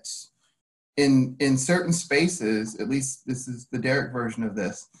that in certain spaces, at least this is the Derek version of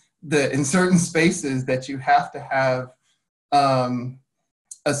this, that in certain spaces that you have to have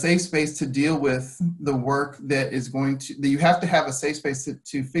a safe space to deal with the work that is going to, that you have to have a safe space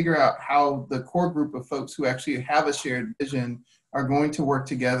to figure out how the core group of folks who actually have a shared vision are going to work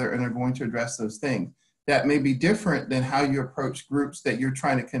together and are going to address those things. That may be different than how you approach groups that you're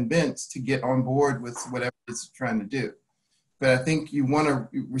trying to convince to get on board with whatever it's trying to do. But I think you want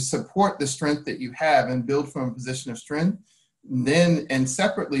to support the strength that you have and build from a position of strength, then and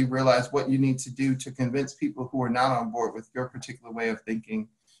separately realize what you need to do to convince people who are not on board with your particular way of thinking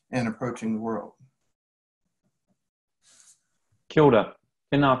and approaching the world. Kia ora,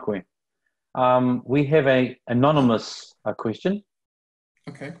 tēnā koe. We have an anonymous question.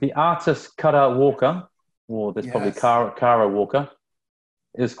 Okay. The artist Kara Walker, or that's probably Kara Walker,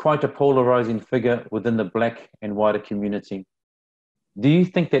 is quite a polarizing figure within the Black and wider community. Do you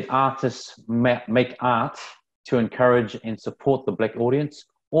think that artists make art to encourage and support the Black audience,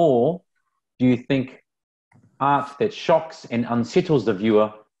 or do you think art that shocks and unsettles the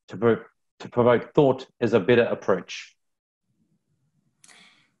viewer to provoke thought is a better approach?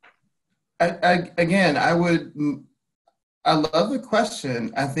 Again, I love the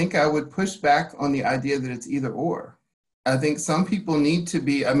question. I think I would push back on the idea that it's either or. I think some people need to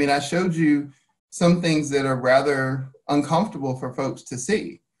be, I mean, I showed you some things that are rather uncomfortable for folks to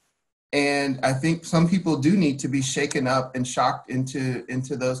see. And I think some people do need to be shaken up and shocked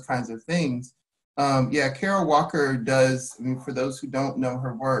into those kinds of things. Kara Walker does, I mean, for those who don't know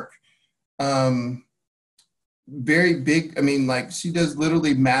her work, very big, I mean, like she does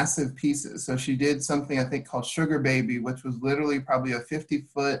literally massive pieces. So she did something I think called Sugar Baby, which was literally probably a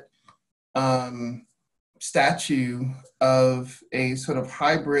 50-foot statue of a sort of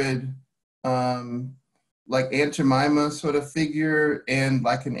hybrid, like Aunt Jemima sort of figure and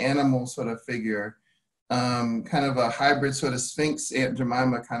like an animal sort of figure, kind of a hybrid sort of Sphinx Aunt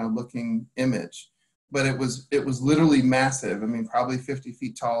Jemima kind of looking image. But it was literally massive. I mean, probably 50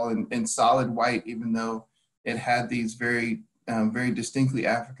 feet tall and solid white, even though it had these very, very distinctly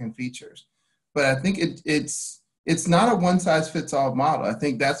African features. But I think it's not a one size fits all model. I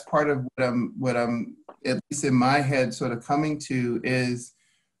think that's part of what I'm at least in my head sort of coming to is,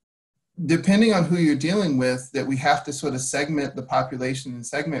 depending on who you're dealing with, that we have to sort of segment the population and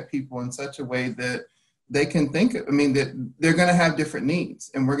segment people in such a way that they can think, I mean, that they're going to have different needs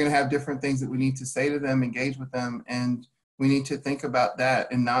and we're going to have different things that we need to say to them, engage with them. And we need to think about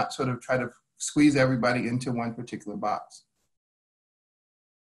that and not sort of try to squeeze everybody into one particular box.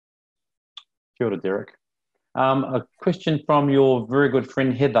 Kia ora, Derek. A question from your very good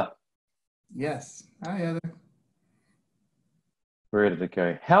friend, Heather. Yes. Hi, Heather. Where did it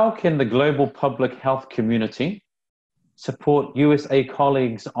go? How can the global public health community support USA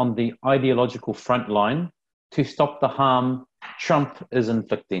colleagues on the ideological front line to stop the harm Trump is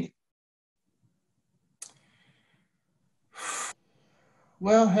inflicting?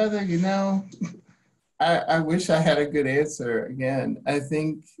 Well, Heather, you know, I wish I had a good answer. Again, I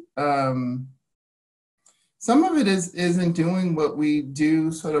think some of it isn't doing what we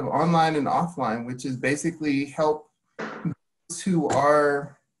do sort of online and offline, which is basically help those who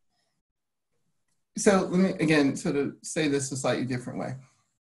are. So let me, again, sort of say this a slightly different way.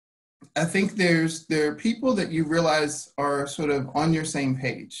 I think there are people that you realize are sort of on your same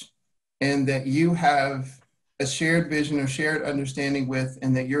page and that you have a shared vision or shared understanding with,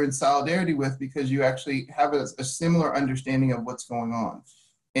 and that you're in solidarity with because you actually have a similar understanding of what's going on,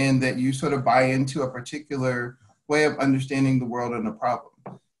 and that you sort of buy into a particular way of understanding the world and the problem.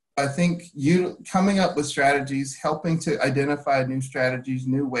 I think you coming up with strategies, helping to identify new strategies,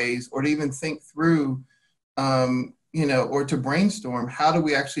 new ways, or to even think through, you know, or to brainstorm, how do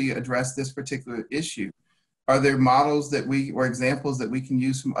we actually address this particular issue? Are there models that or examples that we can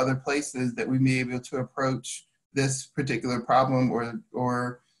use from other places that we may be able to approach this particular problem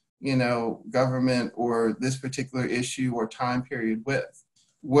or you know, government or this particular issue or time period with?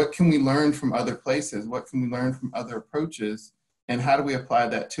 What can we learn from other places? What can we learn from other approaches? And how do we apply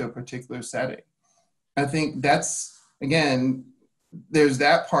that to a particular setting? I think that's, again, there's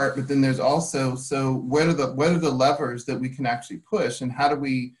that part, but then there's also, so what are the levers that we can actually push, and how do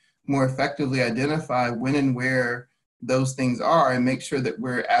we more effectively identify when and where those things are and make sure that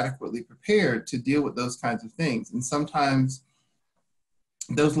we're adequately prepared to deal with those kinds of things? And sometimes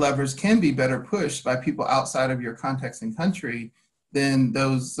those levers can be better pushed by people outside of your context and country than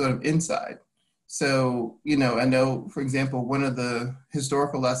those sort of inside. So, you know, I know, for example, one of the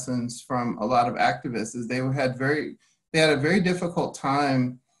historical lessons from a lot of activists is they had a very difficult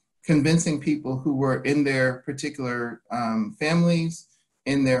time convincing people who were in their particular families,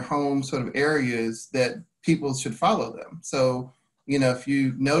 in their home sort of areas, that people should follow them. So if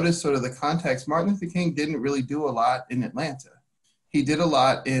you notice sort of the context, Martin Luther King didn't really do a lot in Atlanta. He did a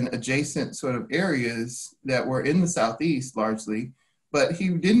lot in adjacent sort of areas that were in the Southeast largely, but he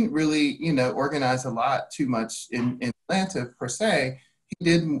didn't really, organize a lot too much in Atlanta per se. He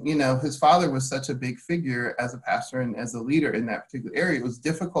did, his father was such a big figure as a pastor and as a leader in that particular area. It was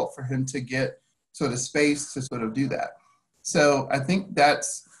difficult for him to get sort of space to sort of do that. So I think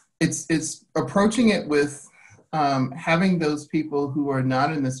it's approaching it with having those people who are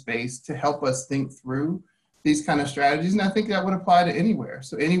not in the space to help us think through these kind of strategies. And I think that would apply to anywhere.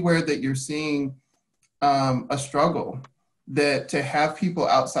 So anywhere that you're seeing a struggle, that to have people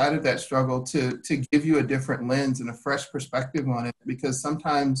outside of that struggle to give you a different lens and a fresh perspective on it, because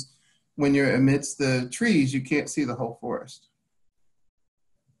sometimes when you're amidst the trees, you can't see the whole forest.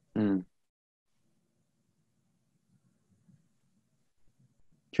 Mm.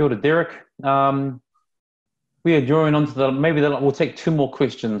 Kia ora, Derek. We are drawing on to we'll take two more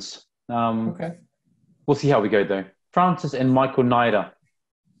questions. Okay. We'll see how we go though. Francis and Michael Naira.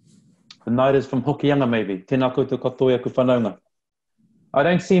 The Nairas from Hokianga maybe. Tēnā koutou katoa ku whanaunga. I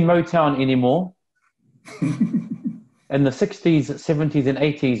don't see Motown anymore. In the 60s, 70s and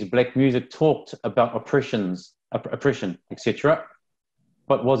 80s, black music talked about oppression, etc.,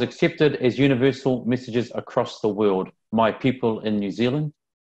 but was accepted as universal messages across the world. My people in New Zealand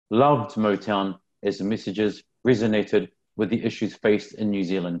loved Motown as the messages resonated with the issues faced in New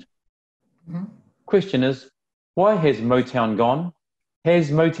Zealand. Mm-hmm. Question is, why has Motown gone?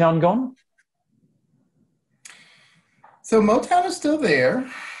 Has Motown gone? So Motown is still there.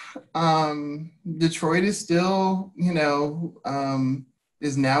 Detroit is still,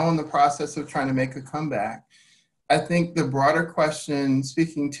 is now in the process of trying to make a comeback. I think the broader question,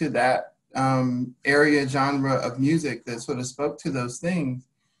 speaking to that area genre of music that sort of spoke to those things,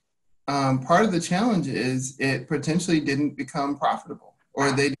 part of the challenge is it potentially didn't become profitable,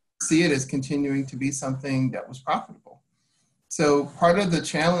 or they didn't see it as continuing to be something that was profitable. So part of the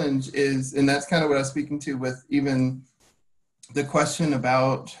challenge is, and that's kind of what I was speaking to with even the question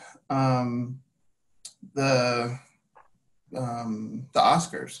about the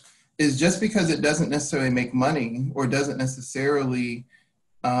Oscars, is just because it doesn't necessarily make money or doesn't necessarily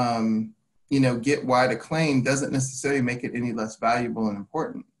get wide acclaim doesn't necessarily make it any less valuable and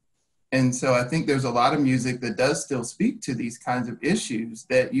important. And so I think there's a lot of music that does still speak to these kinds of issues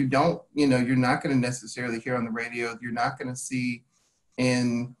that you don't, you're not going to necessarily hear on the radio. You're not going to see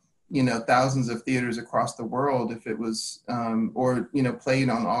in, thousands of theaters across the world if it was, or, played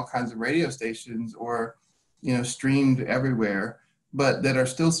on all kinds of radio stations or, streamed everywhere, but that are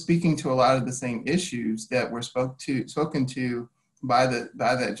still speaking to a lot of the same issues that were spoken to by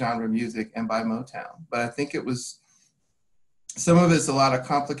that genre of music and by Motown. But I think it was, some of it's a lot of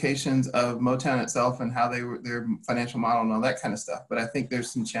complications of Motown itself and how their financial model and all that kind of stuff. But I think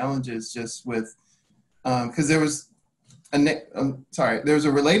there's some challenges just with, because there was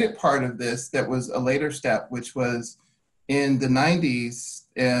a related part of this that was a later step, which was in the 90s,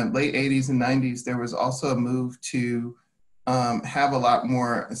 late 80s and 90s, there was also a move to have a lot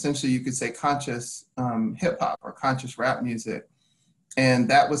more, essentially you could say conscious hip hop or conscious rap music. And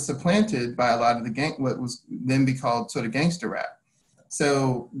that was supplanted by a lot of what was then be called sort of gangster rap.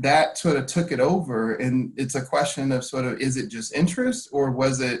 So that sort of took it over. And it's a question of sort of, is it just interest, or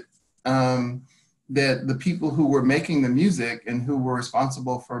was it that the people who were making the music and who were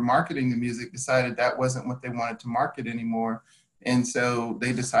responsible for marketing the music decided that wasn't what they wanted to market anymore. And so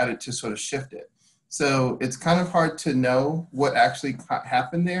they decided to sort of shift it. So it's kind of hard to know what actually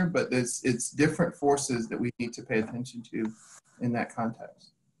happened there, but it's different forces that we need to pay attention to in that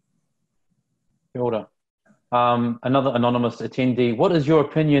context. Kia ora. Another anonymous attendee, what is your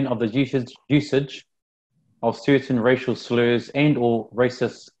opinion of the usage of certain racial slurs and or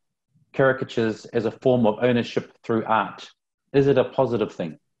racist caricatures as a form of ownership through art? Is it a positive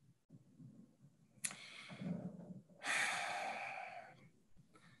thing?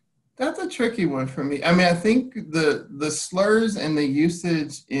 That's a tricky one for me. I mean, I think the slurs and the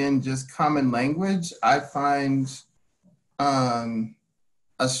usage in just common language, I find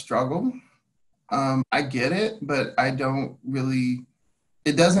a struggle. I get it, but I don't really,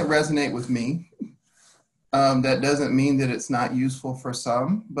 it doesn't resonate with me. That doesn't mean that it's not useful for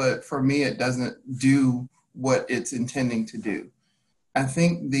some, but for me, it doesn't do what it's intending to do. I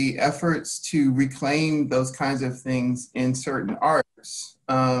think the efforts to reclaim those kinds of things in certain arts,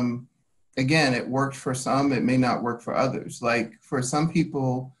 again, it worked for some, it may not work for others. Like for some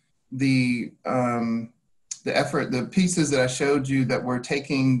people, the effort, the pieces that I showed you that were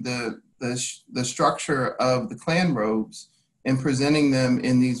taking the structure of the Klan robes and presenting them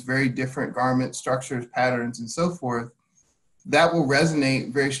in these very different garment structures, patterns, and so forth, that will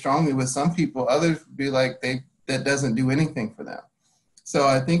resonate very strongly with some people. Others will be like, that doesn't do anything for them. So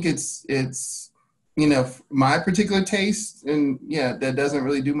I think it's you know, my particular taste, and yeah, that doesn't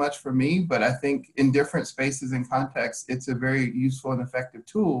really do much for me, but I think in different spaces and contexts, it's a very useful and effective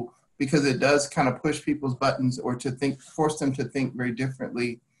tool because it does kind of push people's buttons or to think, force them to think very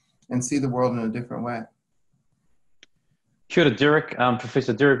differently and see the world in a different way. Kia ora, Derek.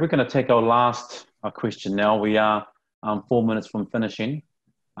 Professor Derek, we're going to take our last question now. We are 4 minutes from finishing.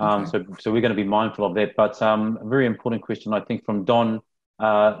 Okay. So we're going to be mindful of that. But a very important question, I think, from Don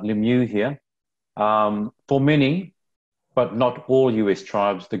Lemieux here. For many, but not all US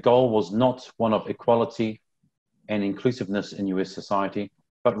tribes, the goal was not one of equality and inclusiveness in US society,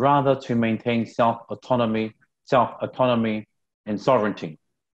 but rather to maintain self-autonomy and sovereignty.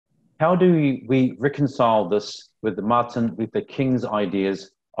 How do we reconcile this with Martin Luther King's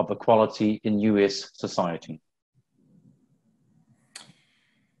ideas of equality in US society?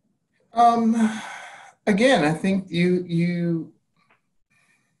 Again, I think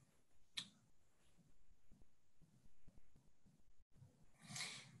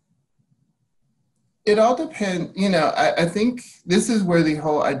it all depends, you know, I think this is where the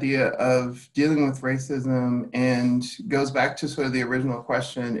whole idea of dealing with racism and goes back to sort of the original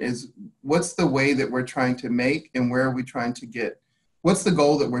question is, what's the way that we're trying to make and where are we trying to get, what's the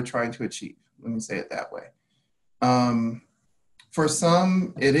goal that we're trying to achieve? Let me say it that way. For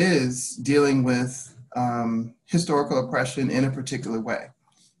some, it is dealing with historical oppression in a particular way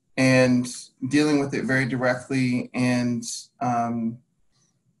and dealing with it very directly, and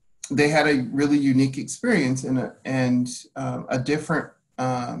they had a really unique experience and a different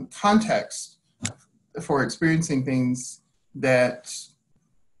context for experiencing things that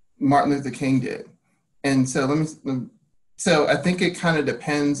Martin Luther King did. And so so I think it kind of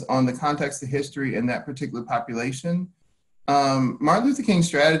depends on the context of history and that particular population. Martin Luther King's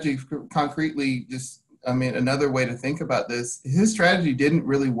strategy, concretely, just, I mean, another way to think about this, his strategy didn't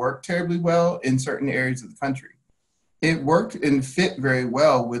really work terribly well in certain areas of the country. It worked and fit very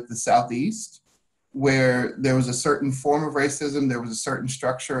well with the Southeast, where there was a certain form of racism, there was a certain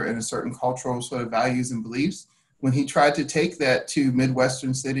structure and a certain cultural sort of values and beliefs. When he tried to take that to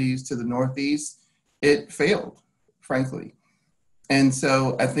Midwestern cities, to the Northeast, it failed, frankly. And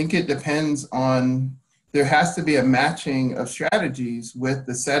so I think it depends on, there has to be a matching of strategies with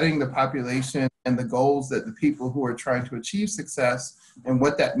the setting, the population, and the goals that the people who are trying to achieve success and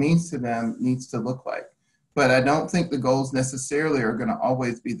what that means to them needs to look like. But I don't think the goals necessarily are going to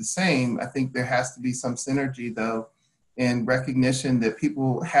always be the same. I think there has to be some synergy, though, and recognition that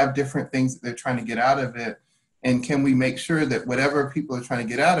people have different things that they're trying to get out of it. And can we make sure that whatever people are trying to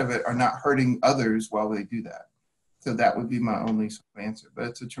get out of it are not hurting others while they do that? So that would be my only sort of answer. But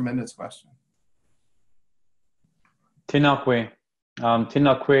it's a tremendous question. Tēnā koe.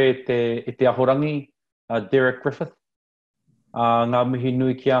 Tēnā koe e te ahorangi, Derek Griffith. Ngā mihi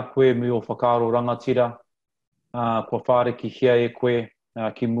nui ki a koe mi o whakaaro rangatira. Kua whare ki hia e koe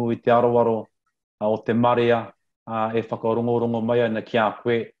ki mui te arawaro o te marea e whakarongorongo mai ana ki a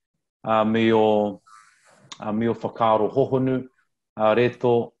koe mi o whakaaro hohonu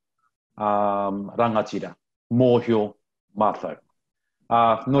reto rangatira. Mōhio mātou.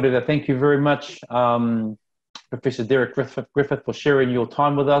 Nō reira, thank you very much, Professor Derek Griffith, for sharing your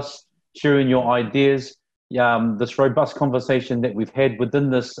time with us, sharing your ideas, this robust conversation that we've had within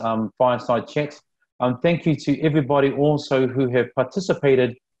this fireside chat. Thank you to everybody also who have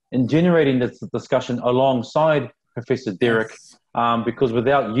participated in generating this discussion alongside Professor Derek, because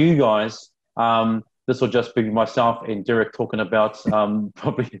without you guys, this will just be myself and Derek talking about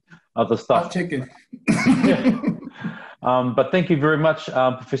probably other stuff. Hot chicken. Yeah. But thank you very much,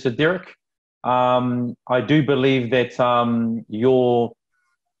 Professor Derek. I do believe that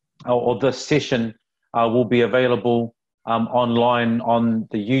this session will be available online on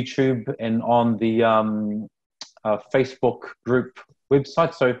the YouTube and on the Facebook group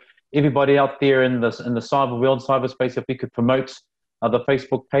website. So everybody out there in the cyber world, cyberspace, if we could promote the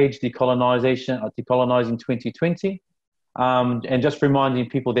Facebook page, Decolonizing 2020, and just reminding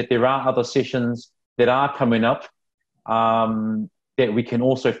people that there are other sessions that are coming up that we can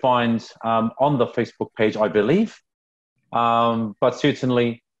also find on the Facebook page, I believe. But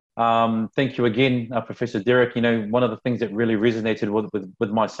certainly, thank you again, Professor Derek. You know, one of the things that really resonated with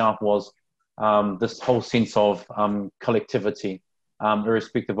myself was this whole sense of collectivity,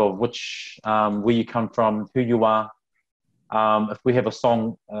 irrespective of which, where you come from, who you are. If we have a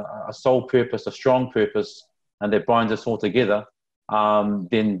soul purpose, a strong purpose, and that binds us all together,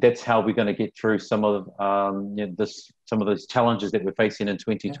 then that's how we're going to get through some of some of those challenges that we're facing in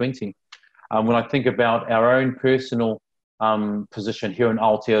 2020. When I think about our own personal position here in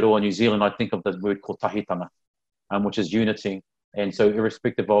Aotearoa, New Zealand, I think of the word kotahitanga, which is unity. And so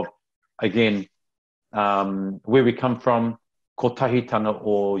irrespective of, again, where we come from, kotahitanga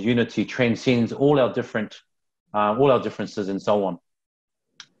or unity transcends all our differences and so on.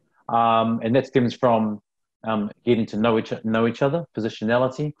 And that stems from getting to know each other,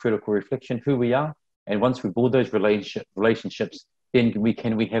 positionality, critical reflection, who we are. And once we build those relationships, then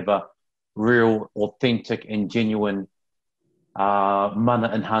we have a real, authentic and genuine mana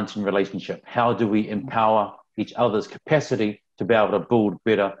enhancing relationship. How do we empower each other's capacity to be able to build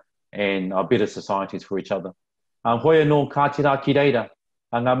better and better societies for each other? Hoia no kātira ki reira,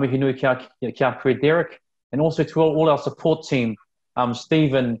 ngā mihi nui kia koe Derek, and also to all our support team,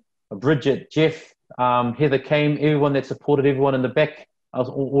 Stephen, Bridget, Jeff, Heather came, everyone that supported everyone in the back,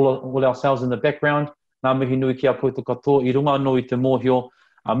 all ourselves in the background. Ngā mihi nui kia koutou katoa, I runga no I te mōhio,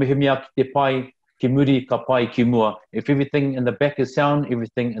 mihi mea ki te pai, ki muri ka pai ki mua. If everything in the back is sound,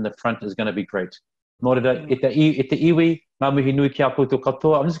 everything in the front is going to be great. Nō reira, e te iwi, ngā mihi nui kia koutou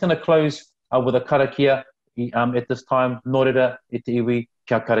katoa. I'm just going to close with a karakia at this time. Nō reira, e te iwi,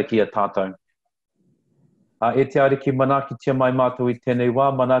 kia karakia tātou. E te are ki mana ki tia mai mātou I tēnei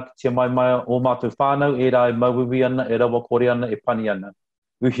wā, mana ki tia mai o mātou whānau, e rā e mauiwi ana, e rawa kore ana, e pani ana.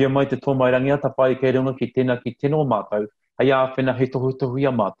 Uhia mai te tō mai rangi ata pai kei runga ki tēnā ki tēnō mātou, hei āwhena he tohutohu ia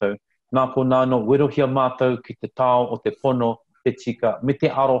mātou, nā ko nāno werohia mātou ki te tao o te pono, te tika, me te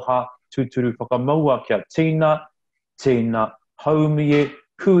aroha, tūturu whakamaua kia tīna, tīna, haumi e,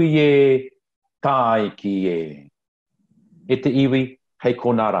 hui e, tāi ki e. E te iwi, hei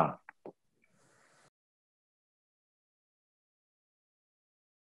ko nā rā.